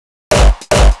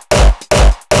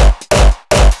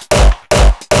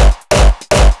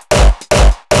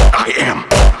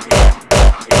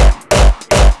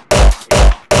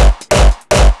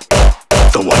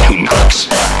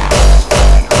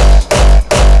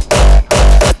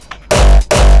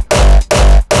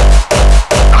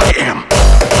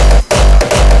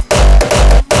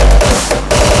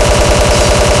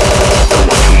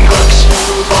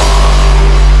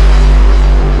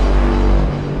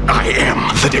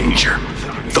danger.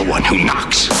 The one who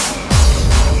knocks.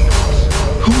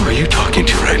 Who are you talking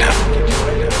to right now?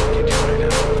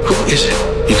 Who is it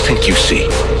you think you see?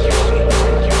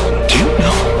 Do you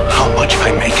know how much I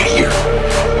make a year?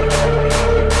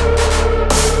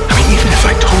 I mean, even if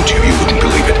I told you, you wouldn't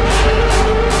believe it.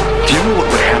 Do you know what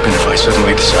would happen if I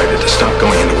suddenly decided to stop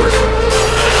going into work?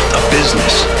 A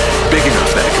business big enough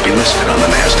that it could be listed on the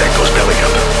NASDAQ goes belly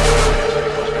up.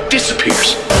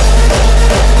 Disappears.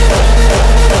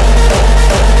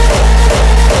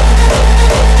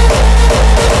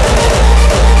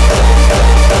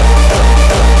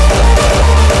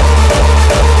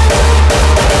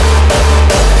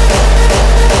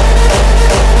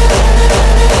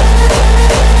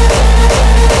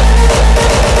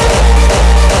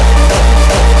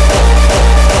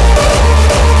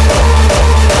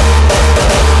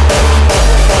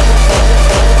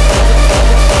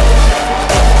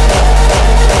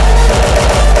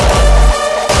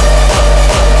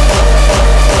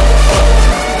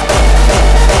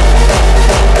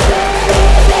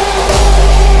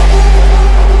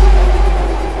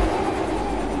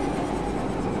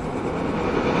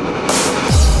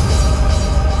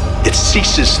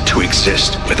 Ceases to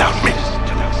exist without me.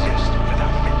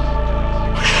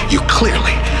 You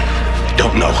clearly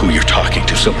don't know who you're talking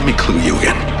to, so let me clue you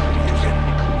in.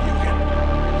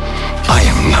 I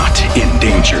am not in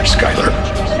danger, Skylar.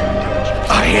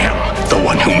 I am the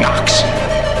one who knocks.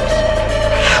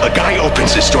 A guy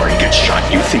opens his door and gets shot.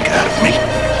 You think that of me?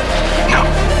 No.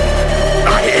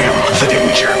 I am the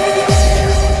danger.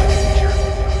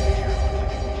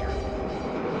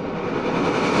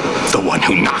 The one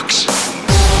who knocks.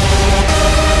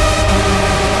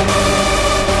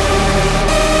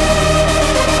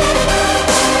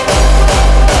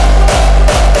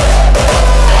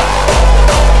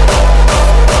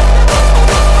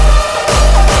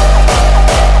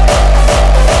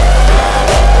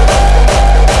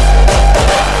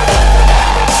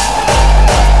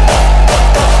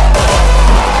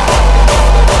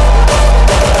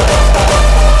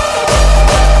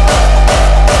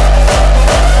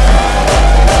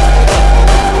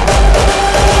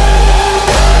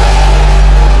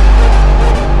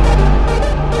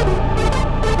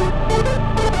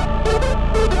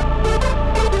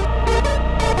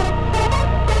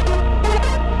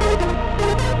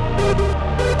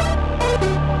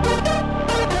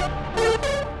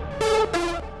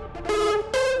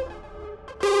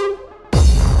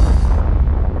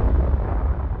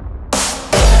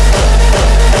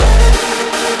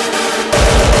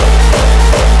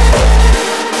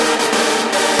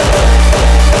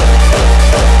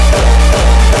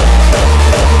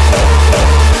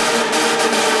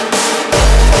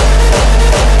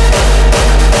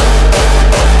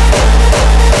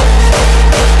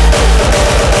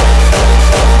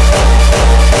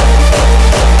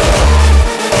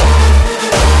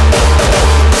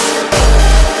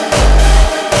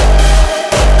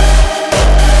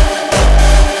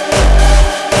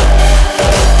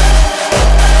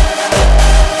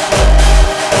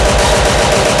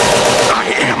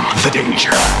 The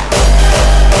danger.